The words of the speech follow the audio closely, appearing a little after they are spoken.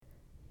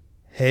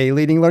Hey,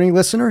 Leading Learning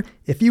listener,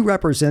 if you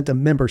represent a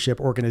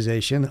membership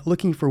organization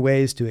looking for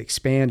ways to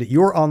expand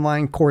your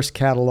online course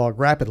catalog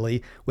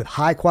rapidly with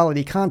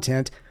high-quality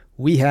content,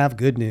 we have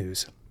good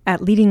news. At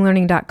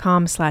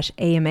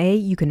leadinglearning.com/AMA,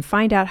 you can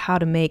find out how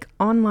to make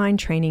online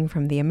training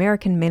from the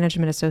American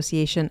Management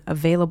Association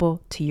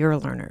available to your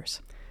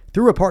learners.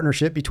 Through a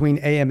partnership between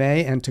AMA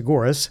and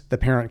Tagoras, the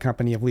parent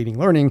company of Leading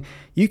Learning,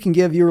 you can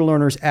give your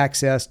learners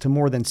access to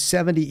more than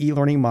 70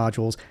 e-learning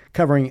modules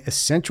covering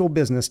essential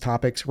business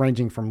topics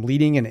ranging from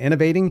leading and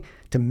innovating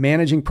to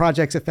managing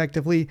projects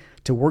effectively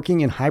to working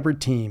in hybrid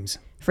teams.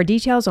 For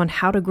details on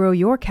how to grow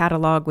your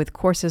catalog with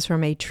courses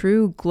from a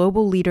true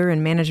global leader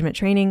in management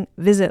training,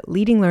 visit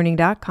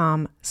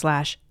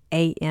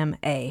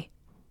leadinglearning.com/AMA.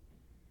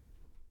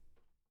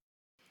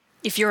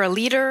 If you're a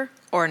leader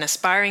or an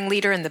aspiring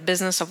leader in the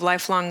business of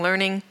lifelong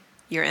learning,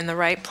 you're in the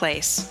right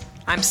place.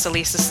 I'm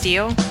Celisa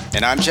Steele.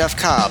 And I'm Jeff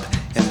Cobb,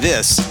 and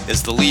this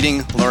is the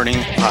Leading Learning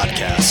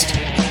Podcast.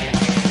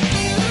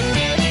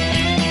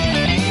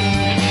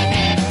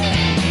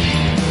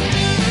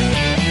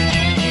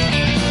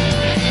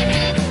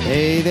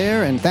 Hey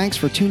there, and thanks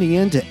for tuning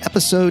in to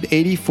episode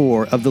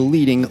 84 of the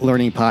Leading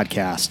Learning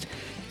Podcast.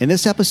 In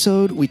this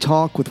episode, we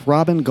talk with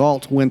Robin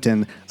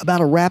Gault-Winton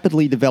about a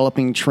rapidly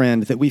developing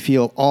trend that we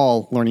feel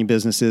all learning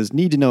businesses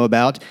need to know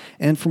about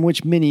and from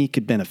which many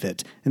could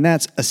benefit, and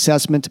that's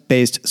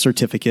assessment-based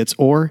certificates,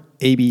 or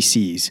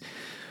ABCs.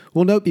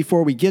 We'll note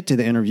before we get to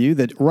the interview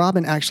that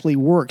Robin actually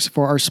works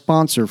for our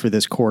sponsor for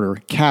this quarter,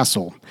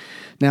 CASEL.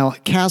 Now,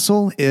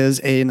 CASEL is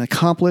an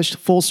accomplished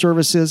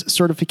full-services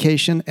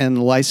certification and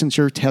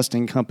licensure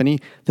testing company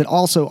that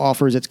also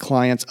offers its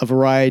clients a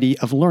variety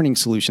of learning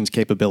solutions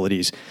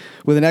capabilities.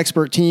 With an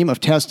expert team of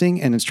testing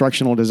and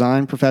instructional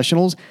design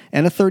professionals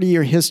and a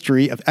 30-year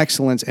history of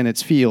excellence in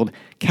its field,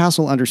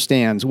 CASEL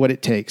understands what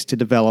it takes to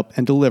develop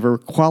and deliver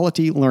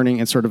quality learning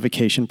and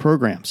certification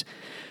programs.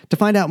 To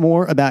find out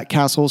more about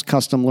CASEL's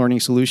custom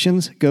learning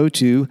solutions, go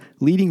to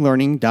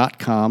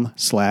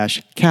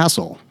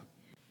leadinglearning.com/CASEL.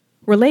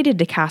 Related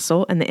to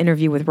CASEL and the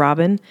interview with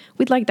Robin,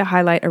 we'd like to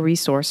highlight a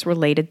resource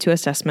related to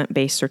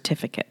assessment-based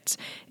certificates.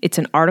 It's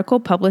an article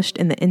published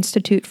in the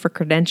Institute for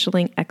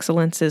Credentialing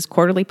Excellence's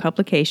quarterly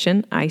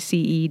publication,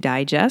 ICE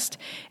Digest,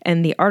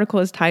 and the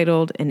article is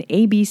titled, "An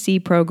ABC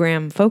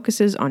Program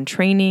Focuses on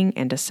Training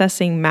and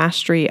Assessing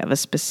Mastery of a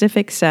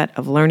Specific Set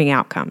of Learning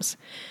Outcomes."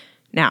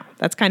 Now,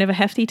 that's kind of a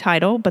hefty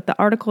title, but the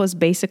article is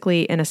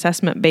basically an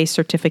assessment-based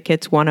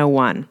certificates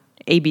 101.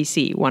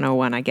 ABC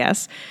 101, I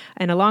guess.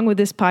 And along with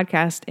this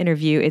podcast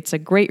interview, it's a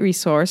great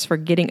resource for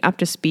getting up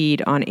to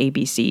speed on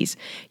ABCs.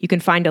 You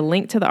can find a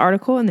link to the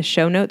article in the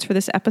show notes for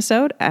this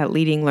episode at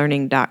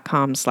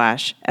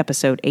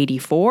leadinglearning.com/episode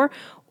 84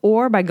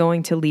 or by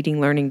going to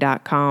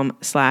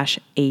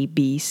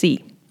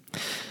leadinglearning.com/ABC.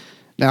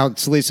 Now,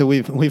 Celisa,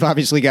 we've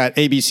obviously got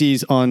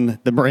ABCs on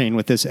the brain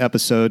with this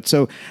episode.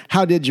 So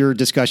how did your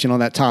discussion on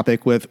that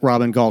topic with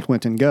Robin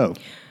Gault-Winton go?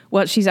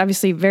 Well, she's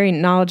obviously very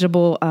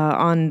knowledgeable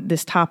on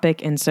this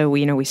topic, and so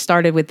we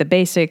started with the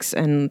basics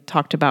and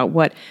talked about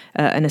what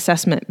an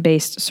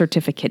assessment-based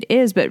certificate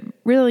is, but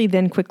really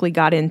then quickly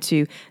got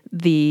into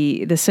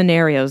the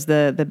scenarios,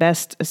 the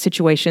best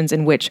situations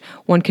in which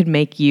one could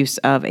make use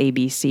of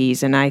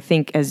ABCs. And I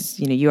think, as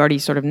you already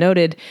sort of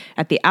noted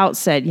at the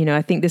outset,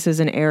 I think this is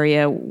an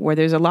area where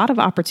there's a lot of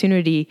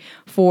opportunity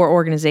for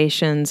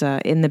organizations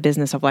in the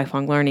business of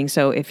lifelong learning.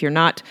 So if you're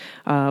not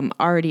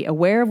already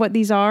aware of what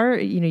these are,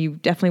 you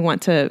definitely want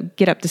to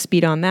get up to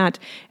speed on that.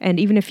 And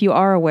even if you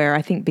are aware,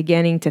 I think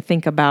beginning to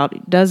think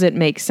about, does it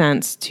make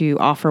sense to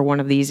offer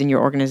one of these in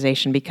your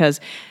organization? Because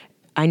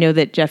I know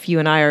that, Jeff, you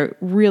and I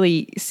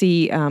really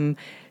see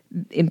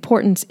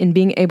importance in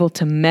being able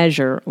to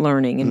measure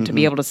learning and to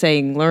be able to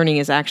say learning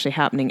is actually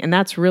happening. And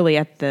that's really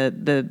at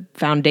the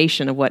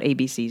foundation of what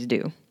ABCs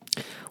do.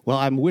 Well,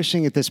 I'm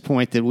wishing at this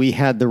point that we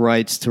had the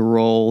rights to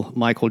roll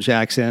Michael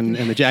Jackson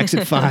and the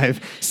Jackson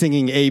 5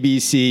 singing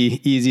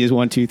ABC, easy as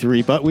 1, 2,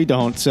 3, but we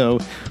don't. So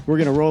we're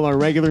going to roll our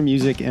regular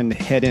music and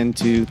head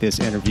into this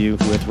interview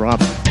with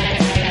Robin.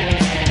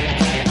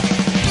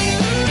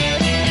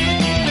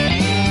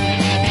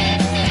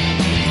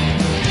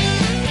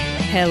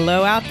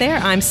 Hello out there,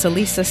 I'm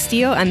Celisa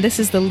Steele, and this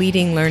is the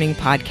Leading Learning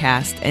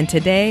Podcast. And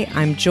today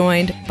I'm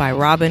joined by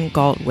Robin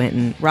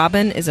Gault-Winton.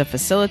 Robin is a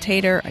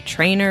facilitator, a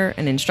trainer,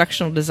 an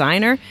instructional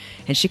designer,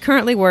 and she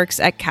currently works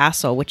at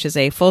CASEL, which is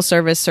a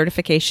full-service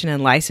certification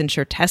and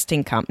licensure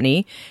testing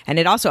company, and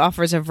it also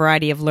offers a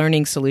variety of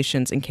learning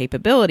solutions and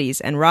capabilities.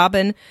 And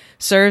Robin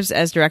serves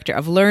as director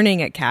of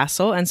learning at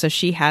CASEL, and so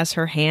she has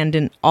her hand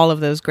in all of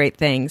those great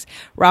things.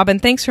 Robin,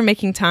 thanks for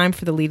making time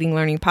for the Leading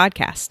Learning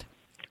Podcast.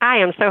 I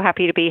am so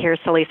happy to be here,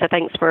 Celisa.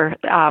 Thanks for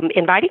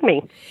inviting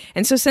me.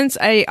 And so since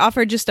I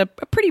offered just a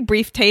pretty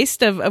brief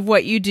taste of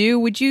what you do,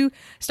 would you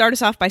start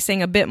us off by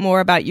saying a bit more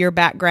about your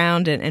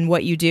background and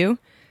what you do?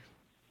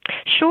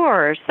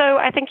 Sure. So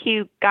I think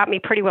you got me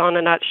pretty well in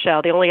a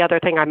nutshell. The only other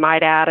thing I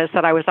might add is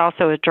that I was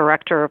also a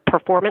director of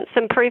performance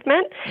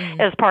improvement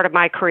as part of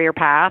my career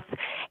path.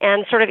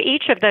 And sort of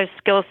each of those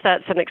skill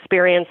sets and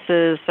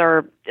experiences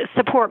are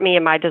support me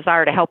in my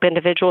desire to help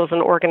individuals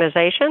and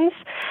organizations,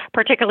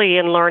 particularly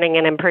in learning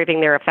and improving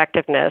their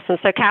effectiveness. And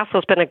so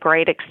CASEL's been a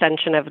great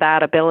extension of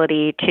that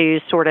ability to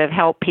sort of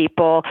help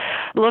people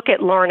look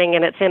at learning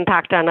and its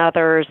impact on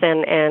others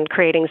and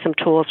creating some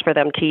tools for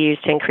them to use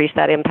to increase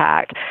that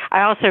impact.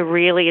 I also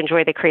really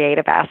enjoy the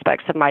creative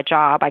aspects of my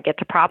job. I get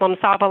to problem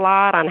solve a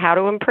lot on how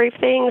to improve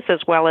things, as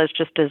well as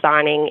just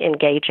designing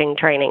engaging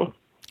training.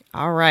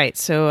 All right.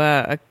 So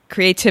a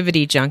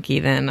creativity junkie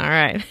then. All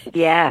right.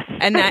 Yes.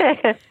 And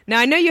now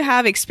I know you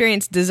have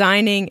experience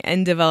designing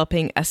and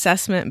developing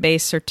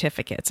assessment-based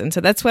certificates. And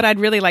so that's what I'd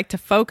really like to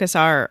focus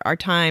our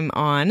time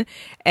on.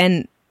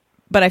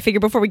 But I figure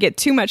before we get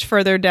too much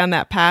further down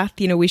that path,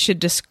 we should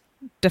just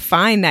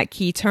define that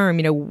key term.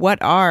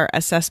 What are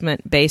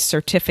assessment-based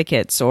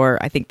certificates? Or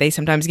I think they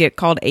sometimes get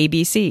called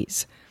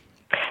ABCs.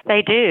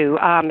 They do,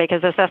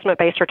 because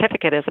assessment-based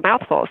certificate is a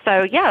mouthful.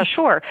 So, yeah,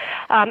 sure.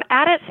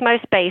 At its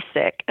most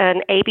basic,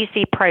 an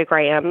ABC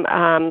program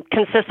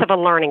consists of a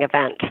learning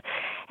event,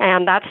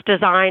 and that's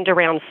designed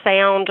around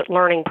sound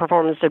learning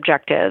performance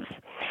objectives.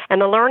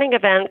 And the learning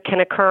event can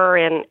occur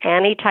in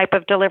any type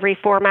of delivery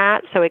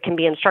format, so it can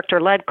be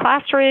instructor-led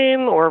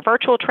classroom or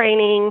virtual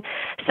training,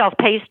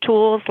 self-paced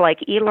tools like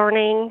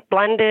e-learning,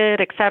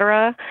 blended,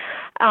 etc.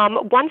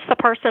 Once the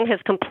person has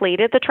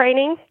completed the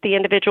training, the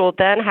individual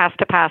then has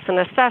to pass an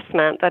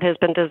assessment that has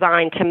been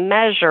designed to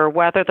measure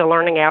whether the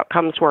learning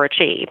outcomes were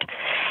achieved.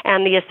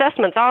 And the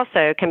assessments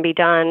also can be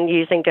done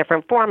using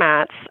different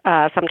formats.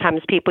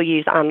 Sometimes people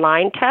use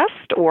online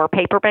test or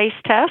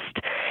paper-based test.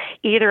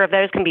 Either of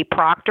those can be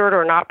proctored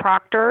or not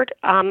proctored.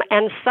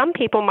 And some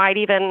people might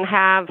even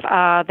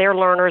have their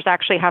learners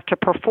actually have to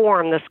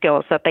perform the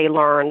skills that they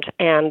learned,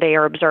 and they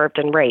are observed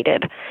and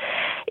rated.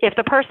 If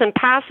the person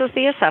passes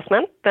the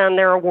assessment, then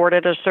they're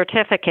awarded a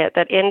certificate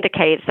that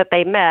indicates that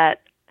they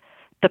met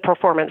the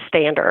performance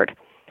standard.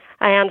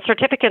 And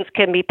certificates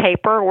can be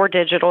paper or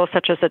digital,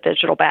 such as a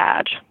digital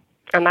badge.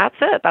 And that's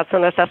it. That's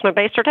an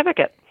assessment-based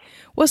certificate.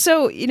 Well,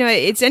 so,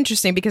 it's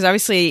interesting because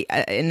obviously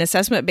an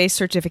assessment-based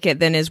certificate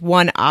then is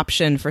one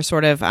option for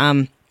sort of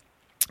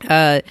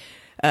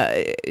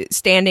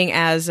standing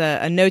as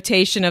a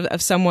notation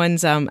of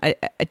someone's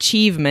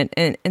achievement.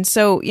 And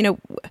so,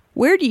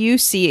 where do you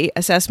see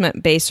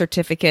assessment-based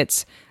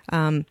certificates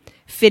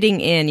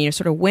fitting in,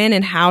 sort of when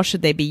and how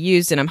should they be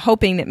used? And I'm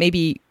hoping that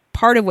maybe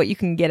part of what you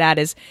can get at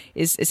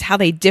is how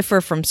they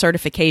differ from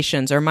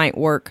certifications or might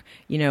work,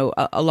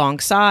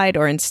 alongside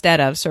or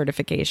instead of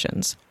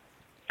certifications.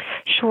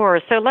 Sure.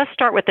 So let's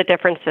start with the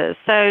differences.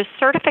 So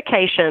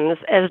certifications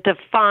as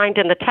defined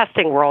in the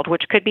testing world,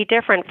 which could be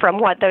different from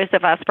what those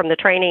of us from the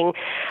training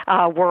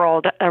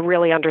world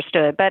really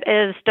understood, but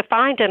as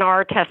defined in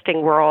our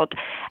testing world,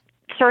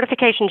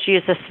 certifications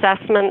use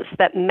assessments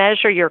that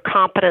measure your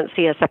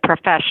competency as a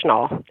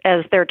professional,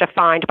 as they're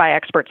defined by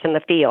experts in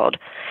the field.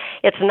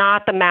 It's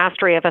not the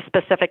mastery of a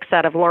specific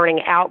set of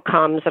learning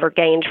outcomes that are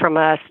gained from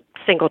a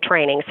single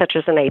training, such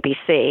as an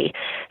ABC.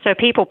 So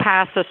people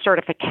pass a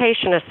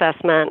certification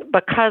assessment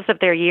because of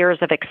their years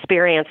of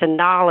experience and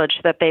knowledge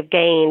that they've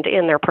gained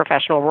in their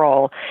professional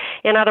role.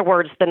 In other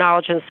words, the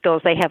knowledge and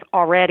skills they have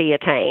already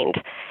attained.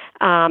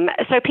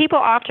 So people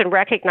often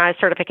recognize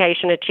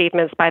certification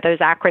achievements by those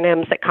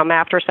acronyms that come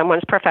after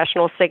someone's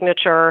professional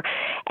signature,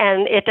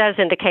 and it does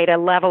indicate a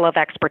level of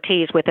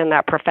expertise within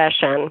that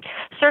profession.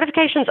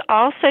 Certifications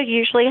also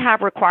usually have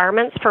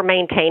requirements for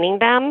maintaining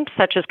them,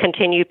 such as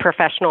continued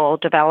professional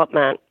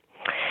development.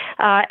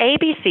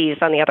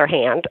 ABCs, on the other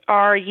hand,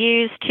 are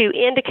used to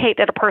indicate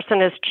that a person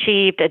has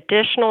achieved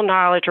additional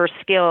knowledge or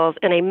skills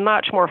in a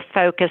much more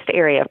focused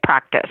area of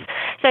practice.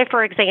 So,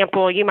 for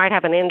example, you might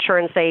have an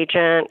insurance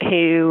agent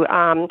who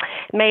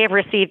may have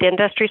received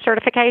industry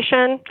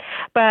certification,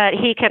 but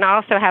he can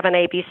also have an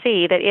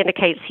ABC that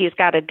indicates he's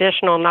got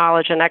additional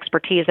knowledge and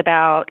expertise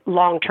about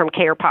long-term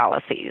care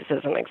policies,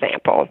 as an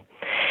example.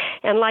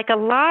 And like a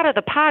lot of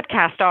the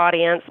podcast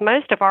audience,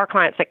 most of our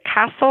clients at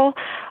CASEL,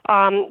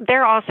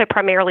 they're also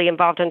primarily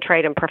involved in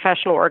trade and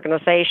professional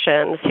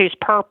organizations whose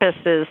purpose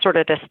is sort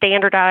of to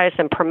standardize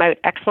and promote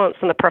excellence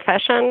in the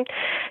profession.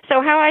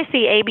 So how I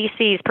see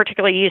ABCs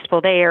particularly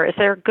useful there is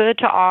they're good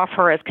to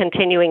offer as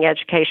continuing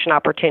education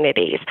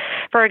opportunities.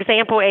 For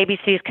example,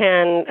 ABCs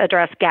can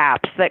address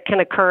gaps that can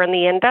occur in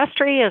the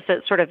industry as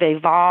it sort of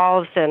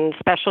evolves and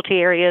specialty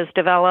areas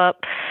develop.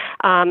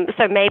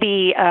 So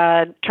maybe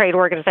a trade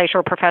organization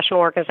or professional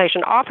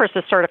organization offers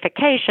a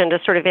certification to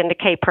sort of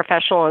indicate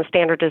professional and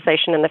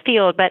standardization in the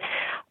field, but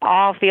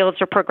all fields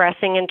are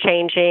progressing and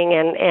changing,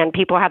 and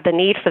people have the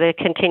need for the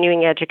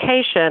continuing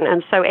education.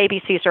 And so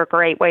ABCs are a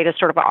great way to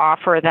sort of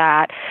offer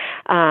that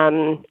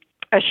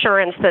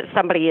assurance that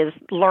somebody is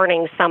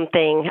learning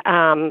something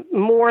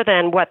more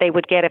than what they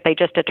would get if they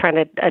just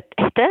attended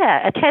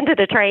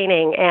a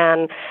training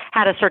and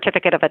had a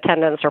certificate of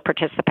attendance or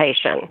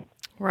participation.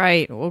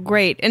 Right. Well,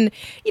 great. And,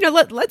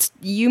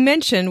 you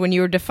mentioned when you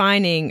were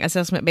defining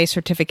assessment-based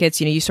certificates,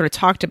 you sort of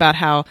talked about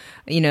how,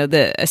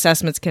 the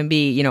assessments can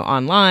be,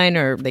 online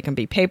or they can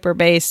be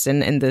paper-based,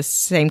 and the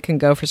same can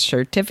go for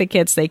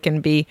certificates. They can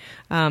be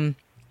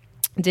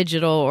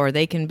digital or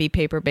they can be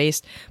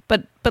paper-based.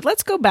 But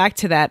let's go back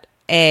to that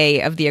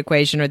A of the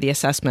equation or the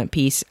assessment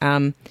piece.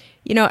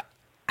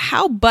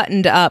 How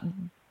buttoned up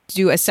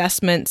do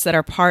assessments that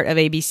are part of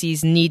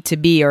ABCs need to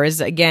be? Or is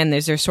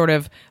there sort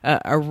of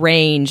a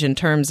range in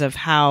terms of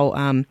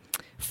how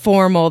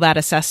formal that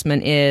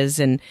assessment is?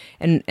 And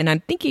I'm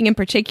thinking in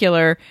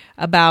particular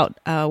about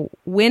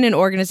when an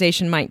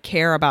organization might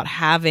care about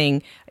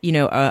having,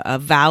 a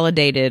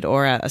validated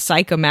or a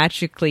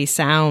psychometrically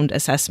sound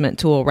assessment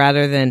tool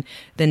rather than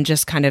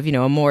just kind of,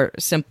 a more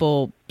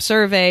simple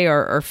survey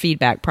or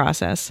feedback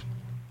process.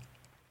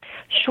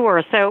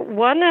 Sure. So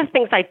one of the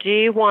things I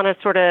do want to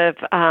sort of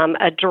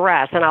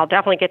address, and I'll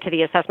definitely get to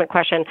the assessment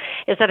question,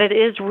 is that it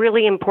is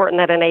really important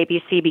that an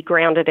ABC be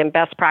grounded in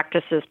best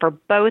practices for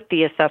both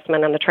the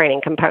assessment and the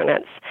training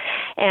components.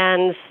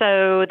 And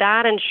so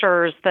that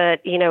ensures that,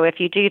 if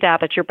you do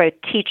that you're both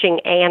teaching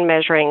and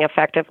measuring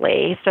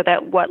effectively so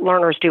that what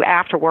learners do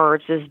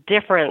afterwards is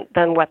different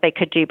than what they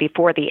could do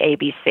before the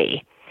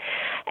ABC.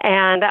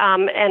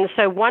 And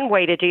so one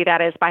way to do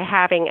that is by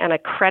having an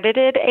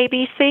accredited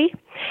ABC.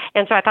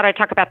 And so I thought I'd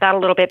talk about that a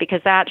little bit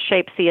because that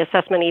shapes the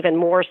assessment even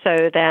more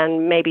so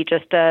than maybe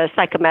just a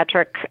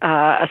psychometric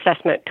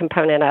assessment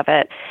component of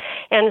it.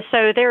 And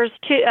so there's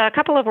a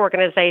couple of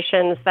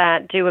organizations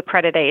that do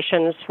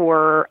accreditations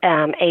for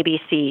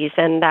ABCs,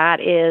 and that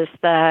is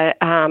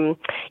the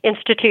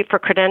Institute for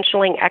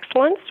Credentialing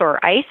Excellence,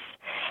 or ICE,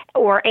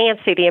 or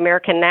ANSI, the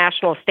American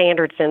National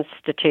Standards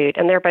Institute,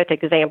 and they're both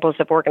examples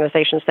of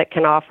organizations that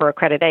can offer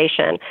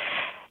accreditation.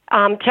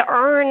 To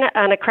earn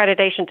an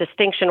accreditation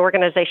distinction,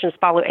 organizations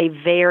follow a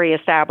very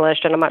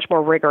established and a much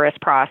more rigorous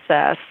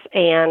process,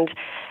 and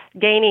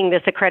gaining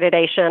this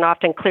accreditation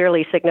often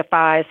clearly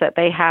signifies that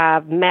they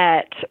have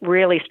met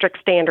really strict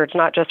standards,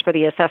 not just for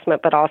the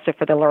assessment, but also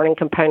for the learning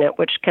component,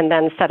 which can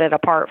then set it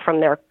apart from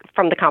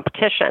the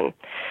competition.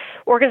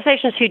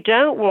 Organizations who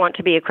don't want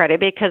to be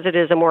accredited because it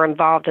is a more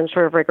involved and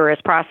sort of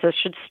rigorous process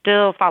should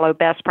still follow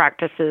best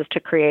practices to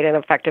create an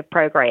effective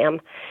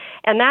program.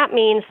 And that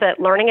means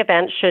that learning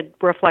events should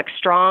reflect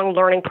strong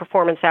learning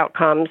performance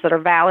outcomes that are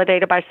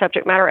validated by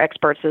subject matter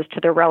experts as to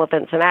their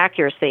relevance and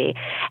accuracy.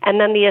 And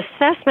then the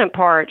assessment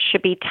part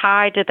should be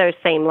tied to those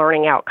same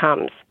learning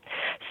outcomes.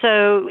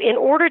 So in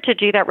order to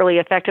do that really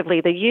effectively,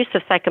 the use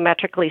of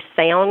psychometrically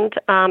sound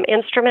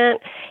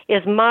instrument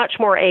is much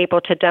more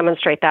able to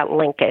demonstrate that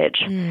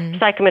linkage.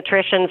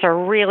 Psychometricians are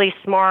really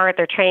smart.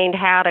 They're trained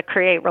how to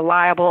create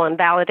reliable and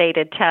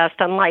validated tests,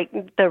 unlike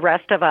the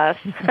rest of us.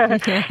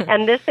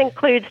 And this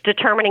includes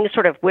determining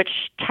sort of which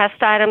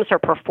test items are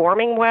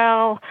performing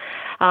well.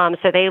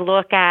 So they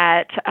look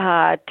at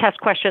test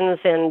questions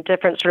in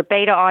different sort of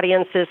beta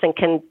audiences and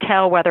can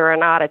tell whether or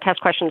not a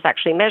test question is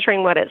actually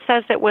measuring what it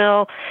says it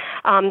will.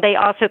 They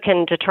also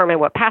can determine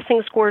what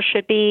passing scores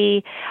should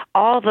be,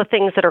 all the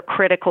things that are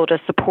critical to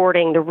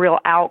supporting the real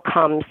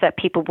outcomes that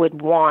people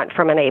would want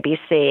from an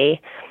ABC.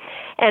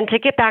 And to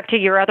get back to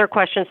your other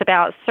questions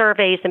about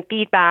surveys and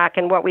feedback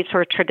and what we've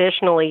sort of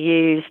traditionally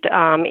used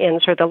in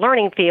sort of the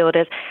learning field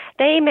is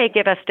they may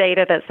give us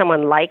data that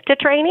someone liked a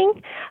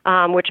training,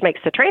 which makes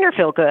the trainer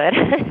feel good,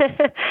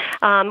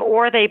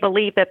 or they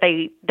believe that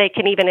they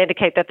can even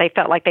indicate that they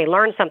felt like they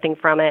learned something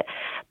from it.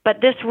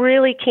 But this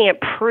really can't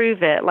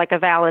prove it like a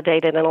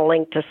validated and a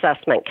linked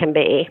assessment can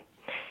be.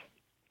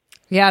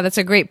 Yeah, that's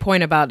a great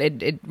point about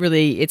it.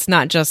 It's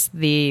not just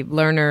the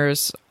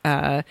learner's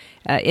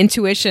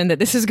intuition that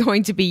this is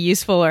going to be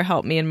useful or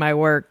help me in my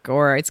work,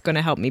 or it's going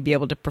to help me be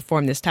able to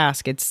perform this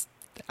task. It's,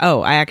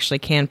 I actually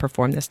can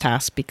perform this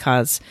task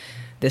because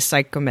this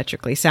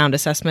psychometrically sound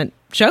assessment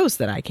shows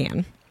that I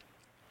can.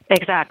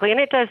 Exactly. And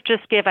it does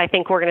just give, I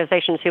think,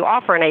 organizations who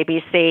offer an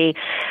ABC,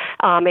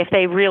 if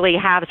they really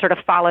have sort of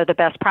followed the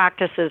best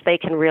practices, they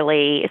can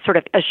really sort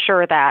of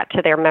assure that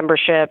to their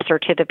memberships or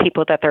to the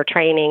people that they're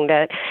training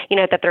that,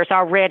 that there's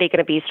already going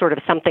to be sort of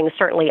something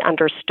certainly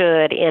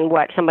understood in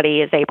what somebody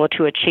is able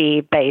to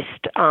achieve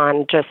based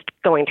on just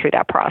going through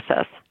that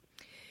process.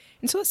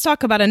 And so let's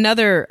talk about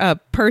another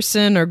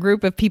person or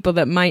group of people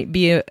that might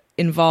be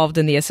involved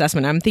in the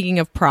assessment. I'm thinking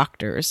of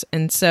proctors.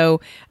 And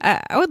so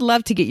I would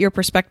love to get your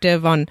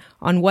perspective on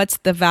what's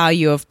the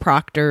value of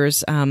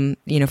proctors,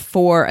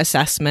 for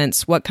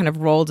assessments. What kind of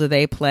role do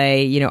they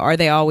play? Are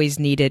they always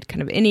needed?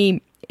 Kind of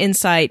any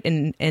insight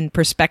and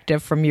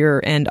perspective from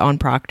your end on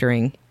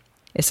proctoring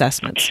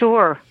assessments?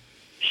 Sure.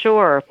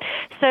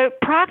 So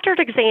proctored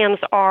exams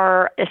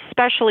are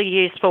especially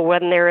useful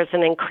when there is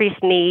an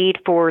increased need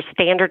for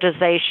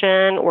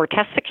standardization or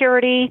test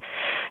security.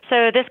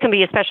 So this can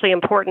be especially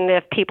important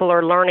if people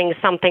are learning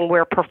something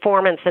where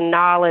performance and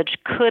knowledge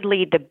could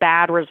lead to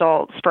bad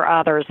results for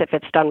others if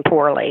it's done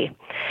poorly.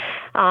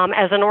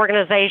 As an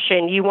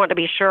organization, you want to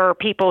be sure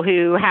people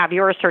who have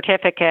your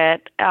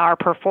certificate are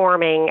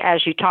performing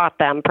as you taught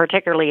them,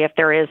 particularly if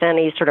there is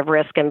any sort of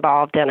risk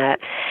involved in it.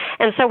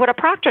 And so what a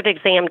proctored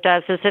exam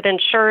does is it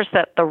ensures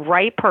that the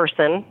right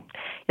person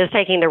is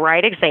taking the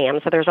right exam.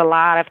 So there's a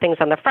lot of things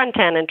on the front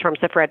end in terms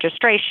of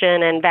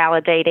registration and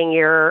validating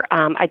your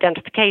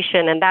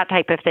identification and that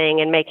type of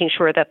thing, and making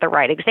sure that the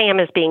right exam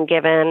is being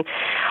given.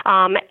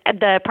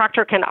 The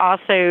proctor can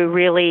also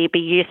really be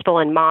useful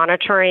in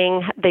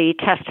monitoring the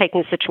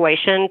test-taking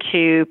situation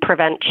to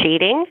prevent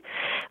cheating,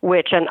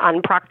 which an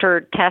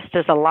unproctored test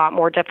is a lot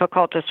more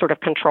difficult to sort of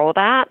control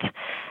that.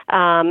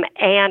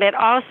 And it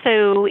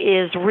also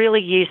is really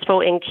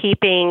useful in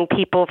keeping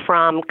people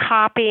from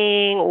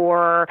copying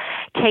or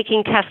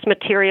taking test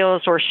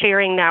materials or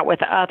sharing that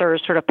with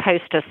others sort of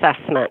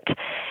post-assessment.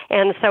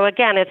 And so,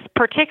 again, it's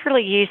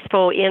particularly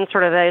useful in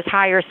sort of those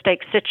higher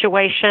stakes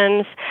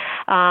situations,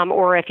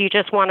 or if you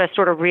just want to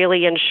sort of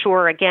really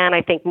ensure, again,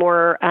 I think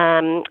more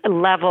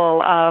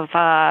level of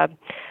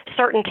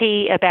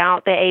certainty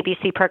about the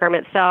ABC program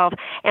itself.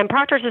 And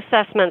proctor's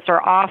assessments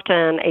are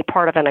often a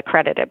part of an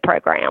accredited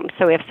program.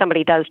 So if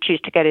somebody does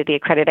choose to go to the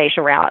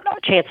accreditation route,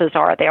 chances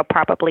are they'll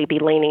probably be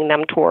leaning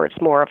them towards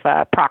more of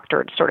a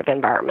proctored sort of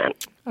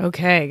environment.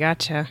 Okay,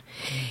 gotcha.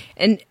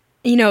 And,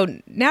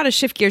 now to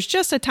shift gears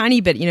just a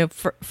tiny bit,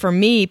 for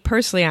me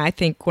personally, I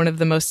think one of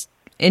the most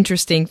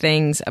interesting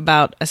things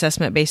about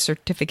assessment-based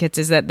certificates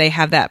is that they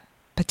have that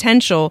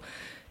potential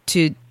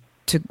to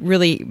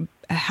really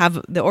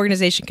have the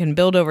organization can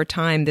build over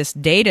time this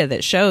data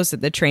that shows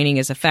that the training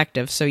is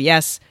effective. So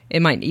yes,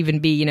 it might even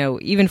be,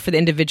 even for the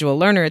individual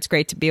learner, it's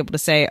great to be able to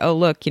say, oh,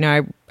 look,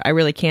 I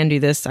really can do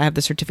this. I have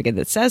the certificate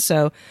that says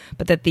so,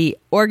 but that the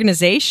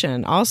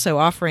organization also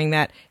offering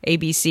that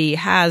ABC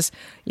has,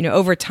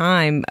 over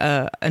time,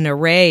 an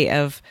array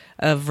of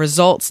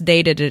results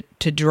data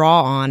to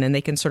draw on, and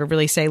they can sort of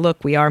really say,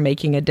 look, we are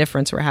making a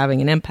difference. We're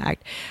having an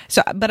impact.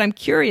 So, but I'm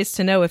curious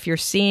to know if you're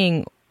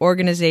seeing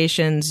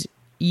organizations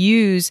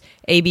use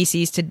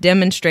ABCs to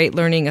demonstrate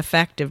learning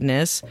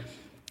effectiveness.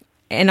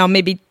 And I'll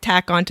maybe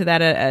tack onto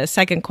that a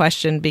second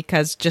question,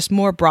 because just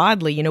more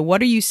broadly,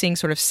 what are you seeing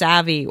sort of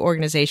savvy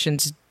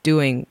organizations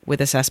doing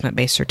with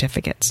assessment-based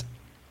certificates?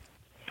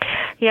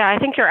 Yeah, I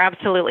think you're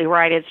absolutely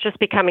right. It's just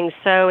becoming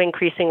so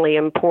increasingly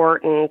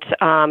important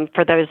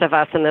for those of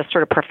us in this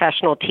sort of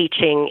professional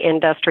teaching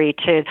industry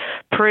to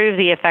prove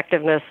the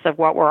effectiveness of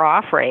what we're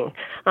offering.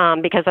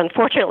 Because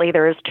unfortunately,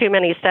 there's too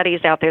many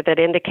studies out there that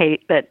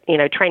indicate that,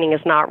 training is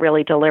not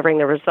really delivering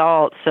the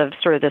results of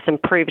sort of this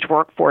improved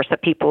workforce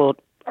that people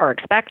are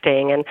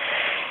expecting. And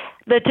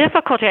the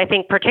difficulty, I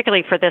think,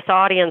 particularly for this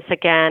audience,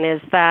 again, is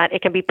that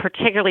it can be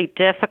particularly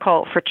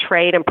difficult for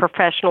trade and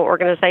professional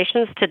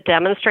organizations to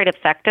demonstrate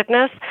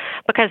effectiveness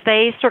because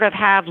they sort of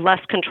have less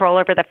control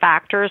over the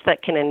factors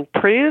that can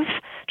improve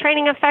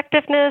training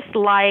effectiveness,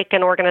 like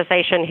an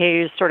organization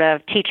who's sort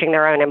of teaching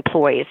their own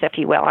employees, if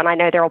you will. And I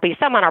know there will be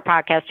some on our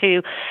podcast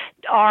who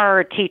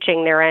are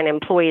teaching their own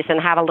employees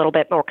and have a little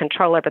bit more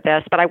control over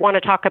this. But I want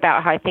to talk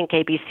about how I think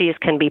ABCs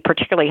can be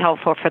particularly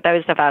helpful for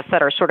those of us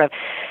that are sort of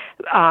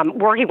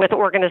working with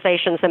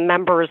organizations and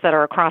members that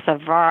are across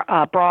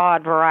a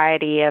broad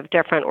variety of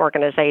different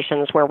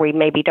organizations where we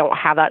maybe don't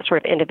have that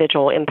sort of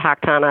individual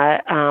impact on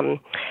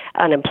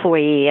an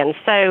employee. And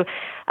so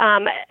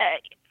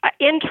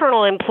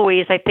internal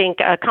employees, I think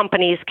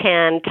companies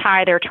can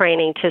tie their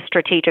training to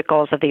strategic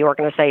goals of the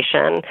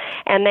organization,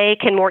 and they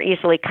can more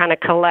easily kind of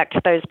collect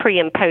those pre-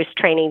 and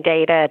post-training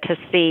data to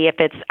see if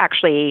it's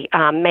actually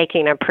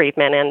making an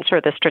improvement in sort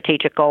of the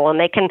strategic goal. And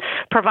they can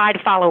provide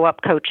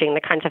follow-up coaching,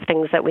 the kinds of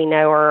things that we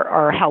know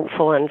are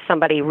helpful in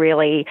somebody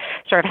really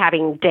sort of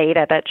having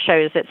data that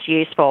shows it's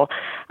useful.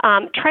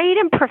 Trade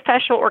and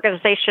professional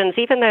organizations,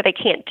 even though they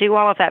can't do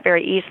all of that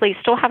very easily,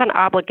 still have an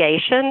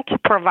obligation to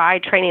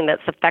provide training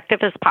that's effective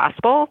as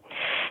possible.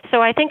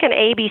 So I think an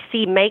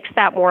ABC makes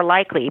that more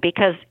likely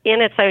because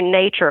in its own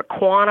nature, it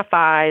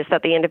quantifies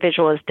that the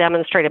individual has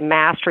demonstrated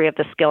mastery of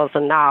the skills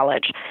and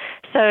knowledge.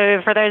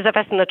 So for those of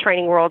us in the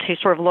training world who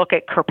sort of look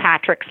at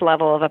Kirkpatrick's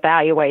level of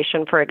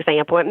evaluation, for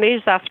example, it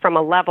moves us from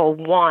a level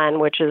 1,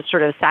 which is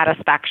sort of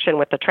satisfaction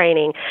with the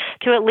training,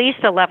 to at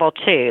least a level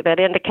 2 that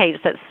indicates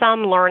that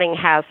some learning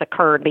has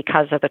occurred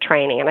because of the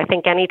training. And I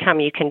think anytime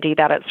you can do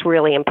that, it's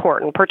really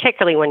important,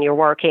 particularly when you're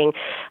working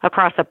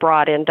across a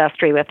broad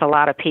industry with a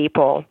lot of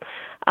people.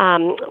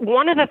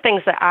 One of the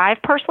things that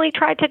I've personally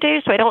tried to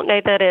do, so I don't know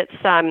that it's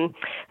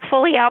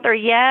fully out there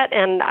yet,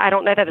 and I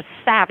don't know that it's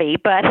savvy,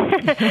 but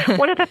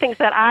one of the things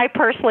that I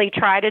personally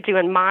try to do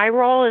in my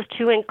role is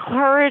to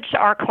encourage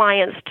our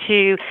clients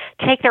to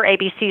take their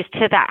ABCs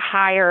to that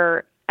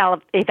higher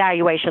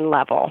evaluation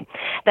level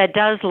that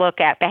does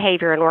look at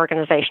behavior and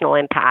organizational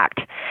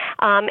impact.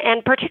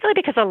 And particularly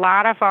because a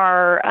lot of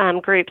our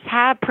groups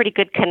have pretty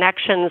good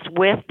connections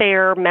with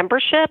their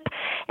membership,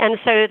 and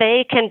so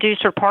they can do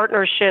sort of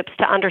partnerships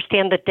to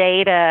understand the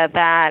data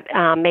that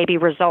maybe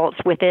results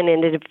within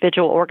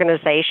individual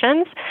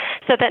organizations,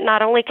 so that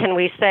not only can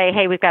we say,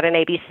 hey, we've got an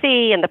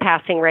ABC and the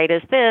passing rate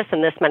is this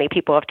and this many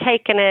people have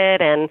taken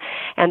it and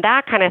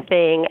that kind of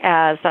thing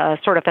as a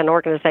sort of an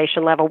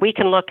organization level, we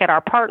can look at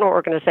our partner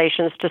organizations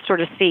organizations to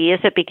sort of see, is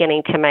it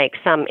beginning to make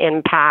some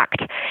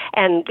impact,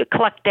 and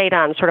collect data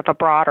on sort of a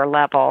broader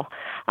level.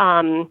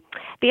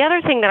 The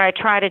other thing that I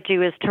try to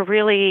do is to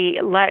really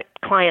let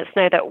clients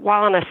know that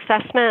while an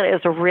assessment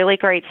is a really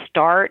great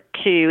start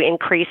to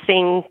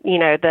increasing,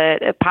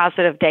 the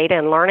positive data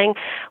and learning,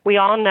 we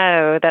all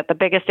know that the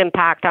biggest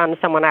impact on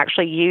someone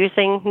actually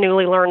using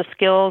newly learned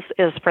skills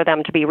is for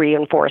them to be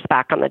reinforced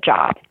back on the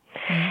job.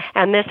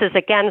 And this is,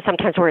 again,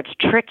 sometimes where it's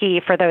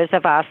tricky for those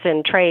of us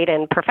in trade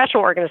and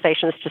professional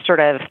organizations to sort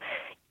of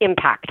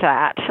impact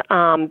that,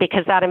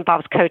 because that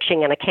involves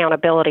coaching and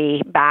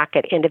accountability back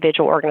at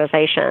individual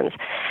organizations.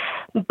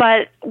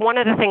 But one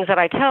of the things that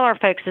I tell our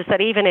folks is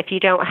that even if you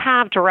don't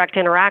have direct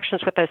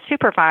interactions with those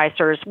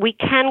supervisors, we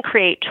can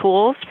create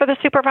tools for the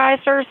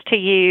supervisors to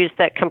use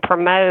that can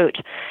promote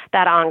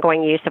that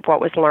ongoing use of what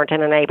was learned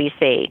in an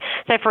ABC.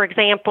 So, for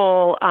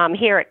example,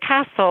 here at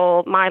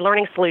Castle, my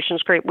Learning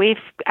Solutions group, we've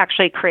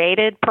actually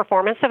created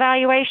performance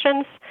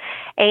evaluations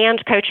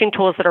and coaching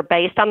tools that are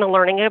based on the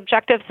learning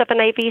objectives of an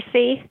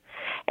ABC.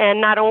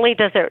 And not only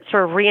does it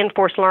sort of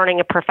reinforce learning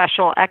and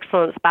professional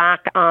excellence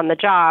back on the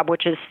job,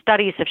 which is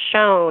studies have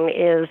shown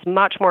is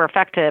much more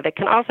effective, it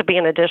can also be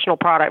an additional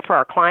product for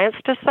our clients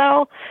to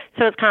sell.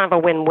 So it's kind of a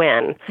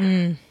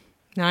win-win.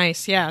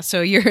 Nice. Yeah.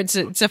 So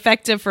it's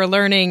effective for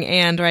learning,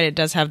 and right, it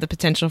does have the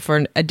potential for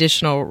an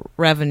additional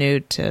revenue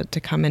to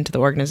come into the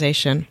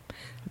organization.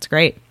 That's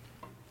great.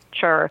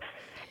 Sure.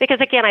 Because,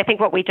 again, I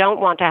think what we don't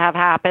want to have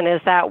happen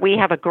is that we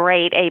have a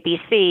great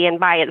ABC, and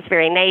by its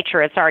very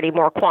nature, it's already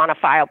more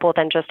quantifiable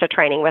than just a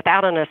training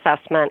without an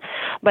assessment.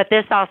 But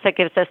this also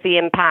gives us the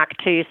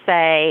impact to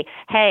say,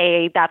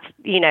 hey, that's,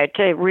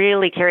 to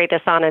really carry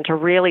this on and to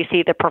really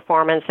see the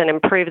performance and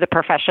improve the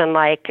profession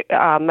like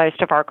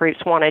most of our groups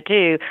want to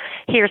do.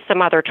 Here's some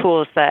other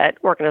tools that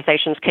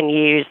organizations can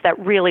use that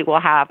really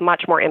will have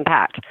much more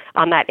impact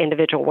on that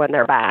individual when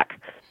they're back.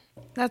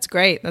 That's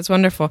great. That's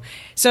wonderful.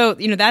 So,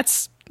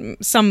 that's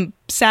some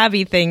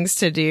savvy things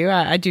to do.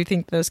 I do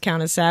think those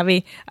count as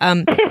savvy.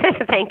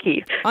 Thank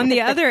you. On the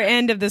other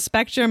end of the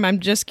spectrum, I'm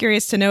just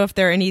curious to know if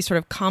there are any sort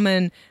of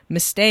common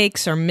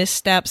mistakes or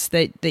missteps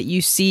that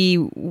you see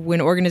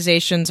when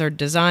organizations are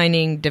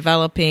designing,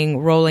 developing,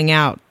 rolling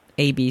out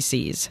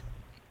ABCs.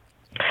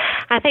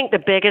 I think the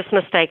biggest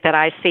mistake that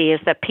I see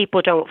is that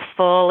people don't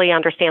fully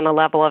understand the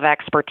level of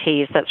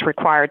expertise that's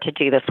required to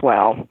do this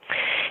well.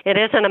 It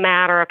isn't a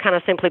matter of kind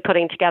of simply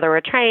putting together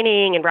a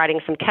training and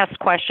writing some test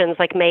questions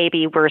like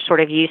maybe we're sort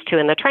of used to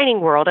in the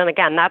training world. And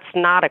again, that's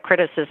not a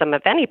criticism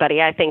of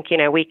anybody. I think,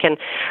 we can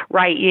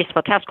write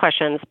useful test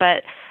questions,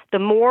 but the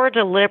more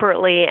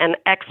deliberately and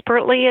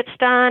expertly it's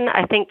done,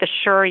 I think the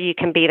surer you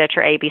can be that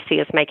your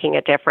ABC is making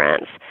a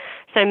difference.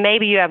 So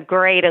maybe you have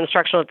great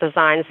instructional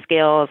design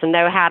skills and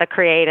know how to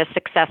create a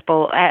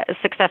successful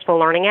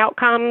learning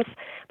outcomes,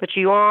 but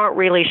you aren't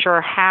really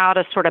sure how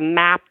to sort of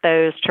map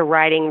those to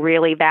writing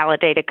really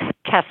validated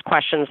test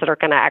questions that are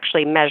going to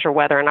actually measure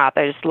whether or not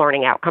those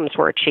learning outcomes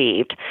were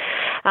achieved.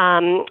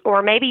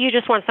 Or maybe you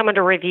just want someone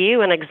to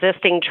review an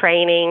existing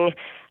training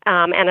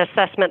an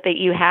assessment that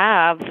you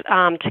have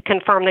to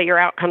confirm that your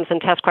outcomes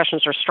and test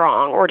questions are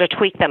strong or to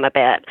tweak them a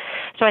bit.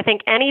 So I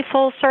think any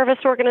full-service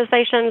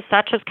organization,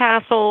 such as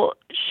Castle,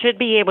 should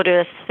be able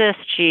to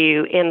assist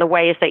you in the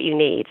ways that you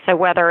need. So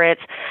whether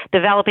it's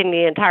developing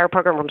the entire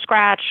program from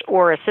scratch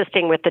or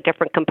assisting with the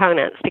different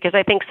components, because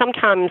I think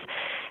sometimes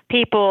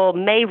people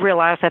may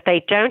realize that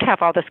they don't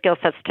have all the skill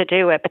sets to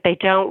do it, but they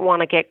don't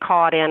want to get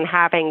caught in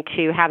having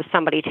to have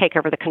somebody take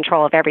over the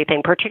control of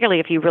everything, particularly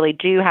if you really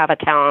do have a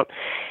talent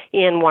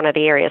in one of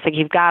the areas. Like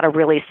you've got a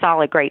really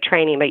solid, great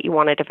training, but you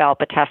want to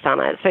develop a test on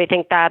it. So I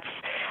think that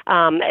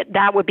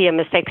would be a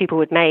mistake people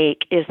would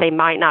make, is they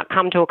might not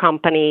come to a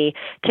company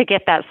to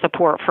get that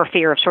support for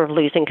fear of sort of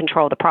losing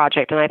control of the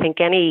project. And I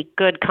think any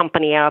good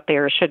company out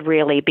there should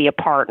really be a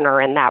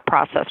partner in that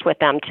process with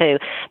them to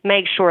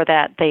make sure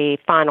that the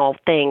final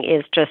thing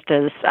is just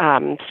as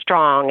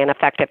strong and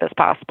effective as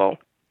possible.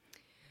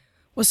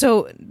 Well,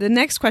 so the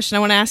next question, I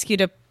want to ask you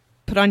to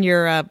put on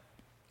your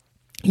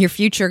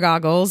future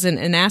goggles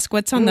and ask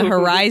what's on the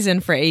horizon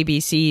for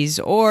ABCs,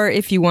 or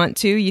if you want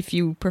to, if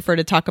you prefer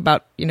to talk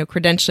about,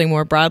 credentialing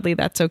more broadly,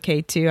 that's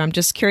okay too. I'm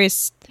just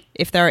curious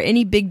if there are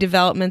any big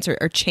developments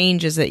or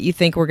changes that you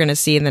think we're going to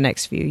see in the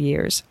next few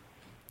years.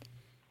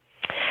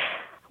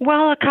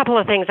 Well, a couple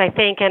of things, I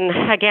think.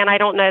 And again, I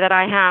don't know that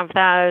I have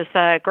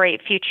those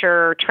great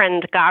future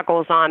trend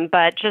goggles on,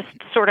 but just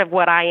sort of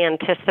what I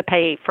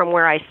anticipate from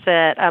where I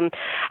sit.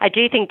 I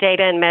do think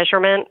data and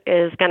measurement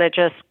is going to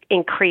just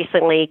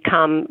increasingly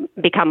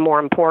become more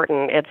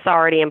important. It's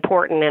already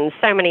important in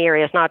so many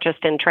areas, not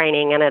just in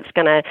training, and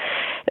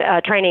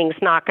training's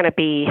not going to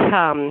be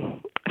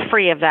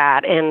free of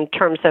that in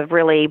terms of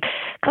really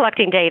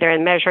collecting data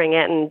and measuring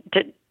it and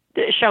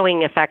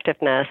showing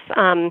effectiveness.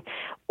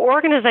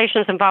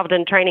 Organizations involved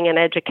in training and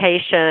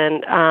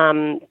education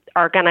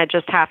are going to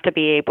just have to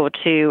be able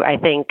to, I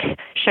think,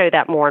 show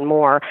that more and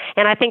more.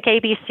 And I think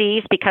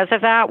ABCs, because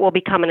of that, will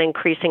become an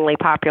increasingly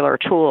popular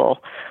tool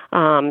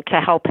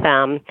to help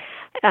them.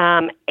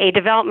 A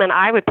development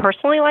I would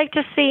personally like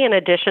to see, in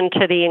addition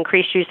to the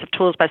increased use of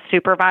tools by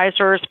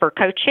supervisors for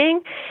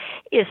coaching,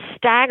 is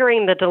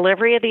staggering the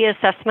delivery of the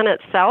assessment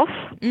itself.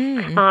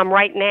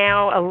 Right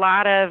now, a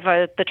lot of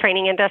the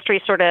training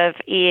industry sort of,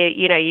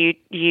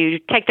 you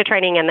take the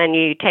training and then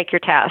you take your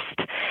test.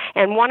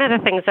 And one of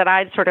the things that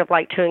I'd sort of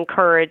like to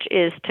encourage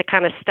is to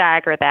kind of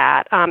stagger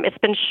that. It's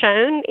been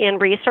shown in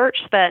research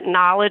that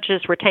knowledge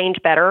is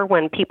retained better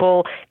when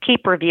people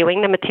keep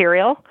reviewing the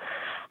material.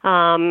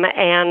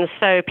 And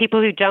so people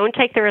who don't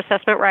take their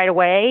assessment right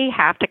away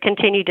have to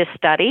continue to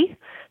study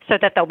so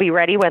that they'll be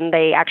ready when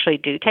they actually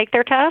do take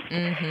their test.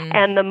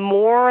 And the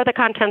more the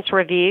content's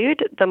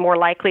reviewed, the more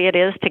likely it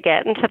is to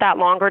get into that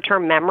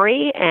longer-term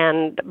memory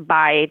and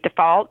by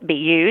default be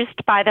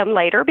used by them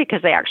later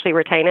because they actually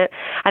retain it.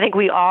 I think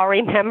we all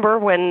remember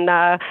when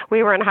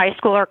we were in high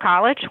school or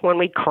college when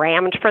we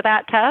crammed for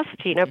that test,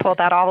 pulled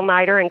that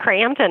all-nighter and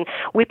crammed, and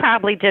we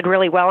probably did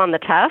really well on the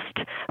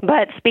test.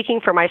 But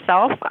speaking for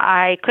myself,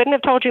 I couldn't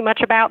have told you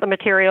much about the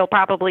material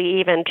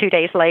probably even 2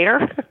 days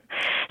later.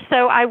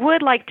 So I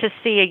would like to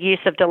see a use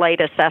of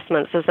delayed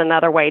assessments as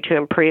another way to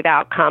improve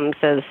outcomes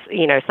as,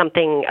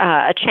 something,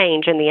 a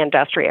change in the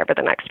industry over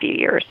the next few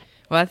years.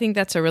 Well, I think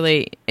that's a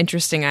really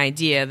interesting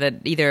idea, that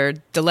either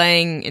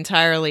delaying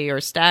entirely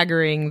or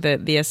staggering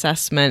the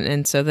assessment,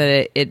 and so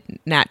that it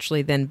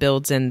naturally then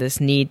builds in this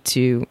need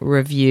to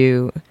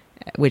review,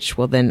 which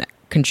will then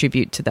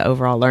contribute to the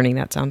overall learning.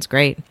 That sounds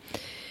great.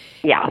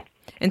 Yeah.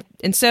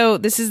 And so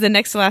this is the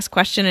next to last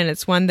question, and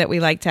it's one that we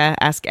like to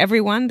ask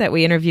everyone that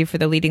we interview for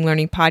the Leading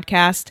Learning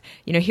podcast.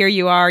 Here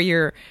you are,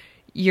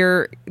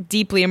 you're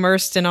deeply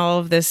immersed in all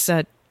of this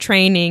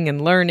training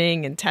and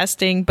learning and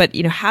testing, but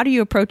how do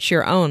you approach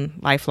your own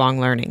lifelong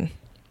learning?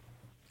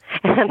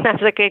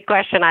 That's a good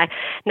question. I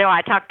know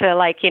I talk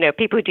to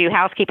people who do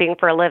housekeeping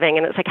for a living,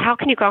 and it's like, how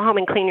can you go home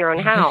and clean your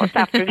own house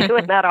after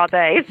doing that all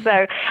day?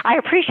 So I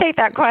appreciate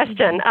that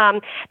question.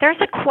 There's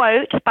a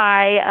quote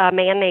by a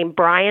man named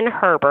Brian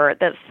Herbert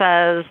that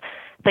says,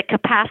 "The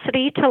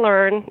capacity to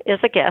learn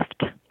is a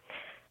gift.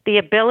 The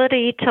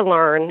ability to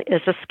learn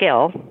is a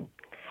skill,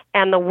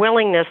 and the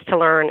willingness to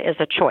learn is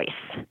a choice."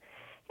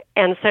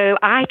 And so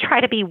I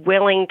try to be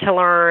willing to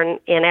learn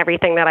in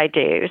everything that I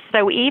do.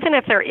 So even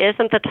if there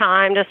isn't the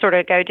time to sort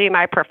of go do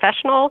my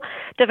professional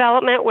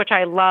development, which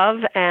I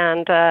love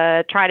and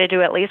try to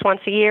do at least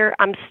once a year,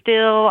 I'm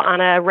still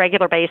on a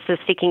regular basis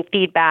seeking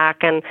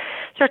feedback and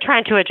sort of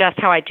trying to adjust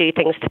how I do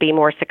things to be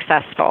more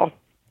successful.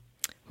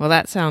 Well,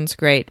 that sounds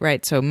great,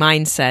 right? So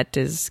mindset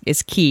is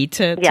key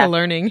to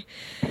learning.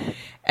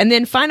 And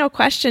then final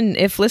question,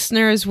 if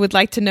listeners would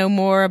like to know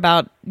more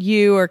about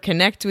you or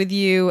connect with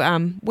you,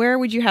 where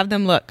would you have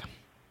them look?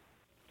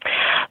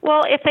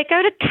 Well, if they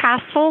go to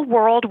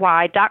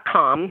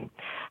castleworldwide.com,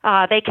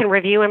 they can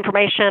review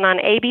information on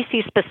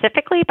ABC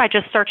specifically by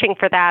just searching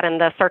for that in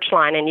the search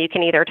line, and you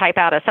can either type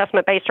out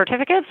assessment-based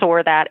certificates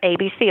or that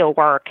ABC will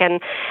work.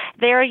 And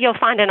there you'll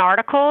find an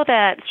article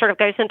that sort of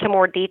goes into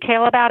more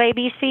detail about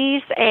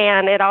ABCs,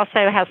 and it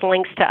also has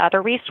links to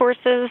other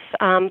resources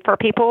for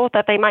people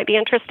that they might be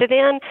interested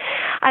in.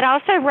 I'd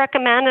also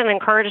recommend and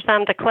encourage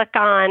them to click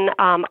on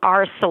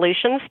our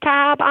Solutions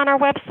tab on our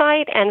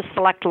website and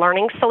select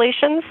Learning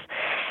Solutions.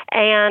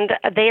 And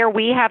there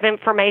we have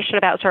information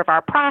about sort of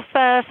our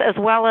process, as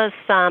well as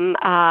some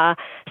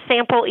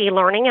sample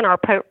e-learning in our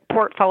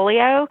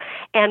portfolio.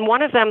 And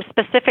one of them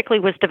specifically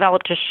was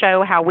developed to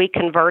show how we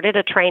converted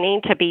a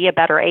training to be a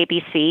better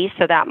ABC.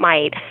 So that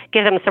might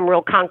give them some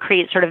real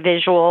concrete sort of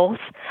visuals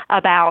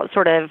about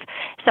sort of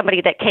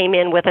somebody that came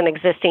in with an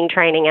existing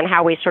training and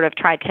how we sort of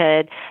tried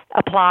to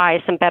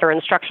apply some better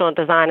instructional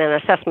design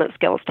and assessment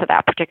skills to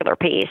that particular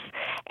piece.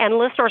 And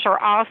listeners are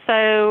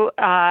also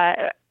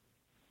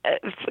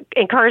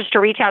encouraged to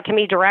reach out to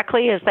me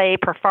directly as they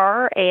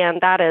prefer, and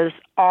that is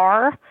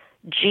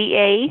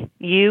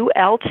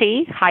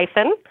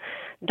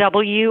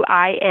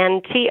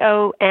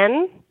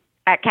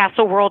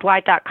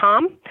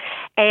RGAULT-WINTON@castleworldwide.com.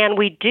 And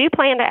we do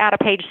plan to add a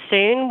page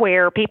soon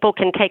where people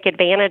can take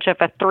advantage of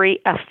a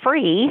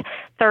free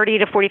 30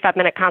 to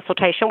 45-minute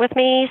consultation with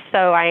me.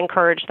 So I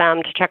encourage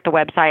them to check the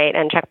website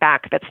and check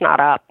back if it's not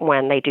up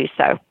when they do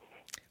so.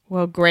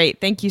 Well,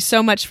 great. Thank you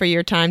so much for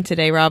your time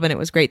today, Robin. It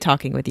was great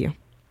talking with you.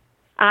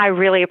 I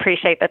really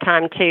appreciate the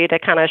time, too, to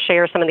kind of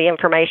share some of the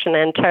information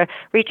and to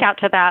reach out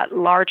to that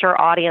larger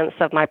audience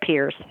of my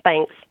peers.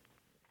 Thanks.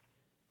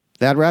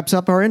 That wraps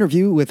up our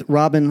interview with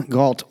Robin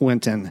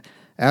Gault-Winton.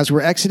 As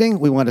we're exiting,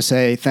 we want to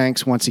say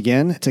thanks once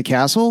again to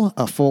Castle,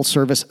 a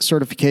full-service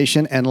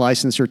certification and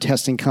licensure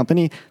testing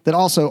company that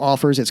also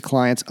offers its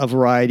clients a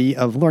variety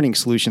of learning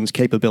solutions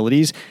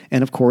capabilities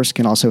and, of course,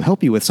 can also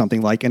help you with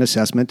something like an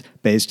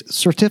assessment-based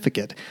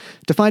certificate.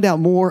 To find out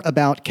more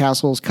about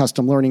Castle's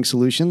custom learning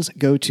solutions,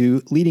 go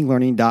to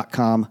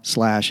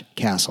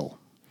leadinglearning.com/Castle.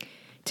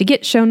 To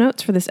get show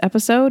notes for this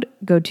episode,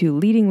 go to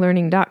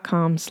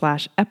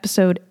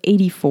leadinglearning.com/episode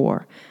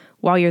 84.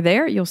 While you're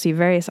there, you'll see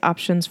various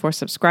options for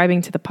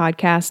subscribing to the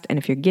podcast. And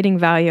if you're getting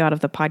value out of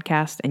the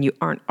podcast and you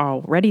aren't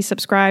already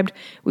subscribed,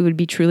 we would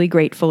be truly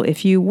grateful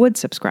if you would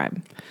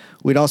subscribe.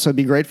 We'd also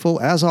be grateful,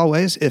 as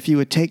always, if you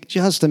would take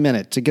just a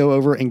minute to go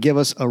over and give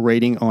us a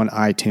rating on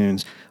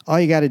iTunes. All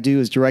you got to do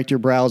is direct your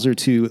browser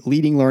to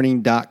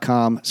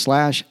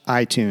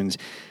leadinglearning.com/iTunes.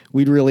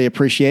 We'd really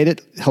appreciate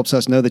it. It helps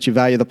us know that you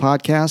value the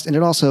podcast, and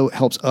it also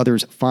helps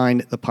others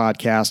find the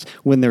podcast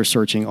when they're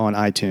searching on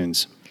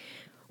iTunes.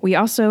 We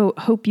also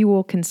hope you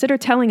will consider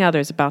telling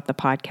others about the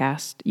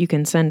podcast. You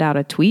can send out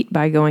a tweet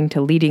by going to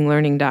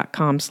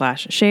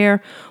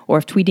leadinglearning.com/share, or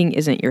if tweeting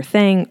isn't your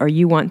thing or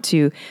you want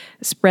to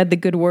spread the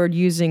good word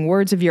using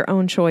words of your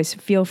own choice,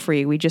 feel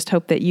free. We just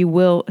hope that you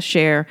will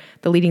share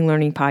the Leading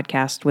Learning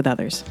podcast with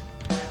others.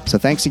 So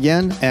thanks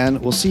again,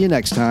 and we'll see you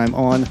next time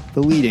on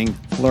the Leading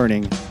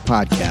Learning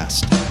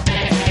Podcast.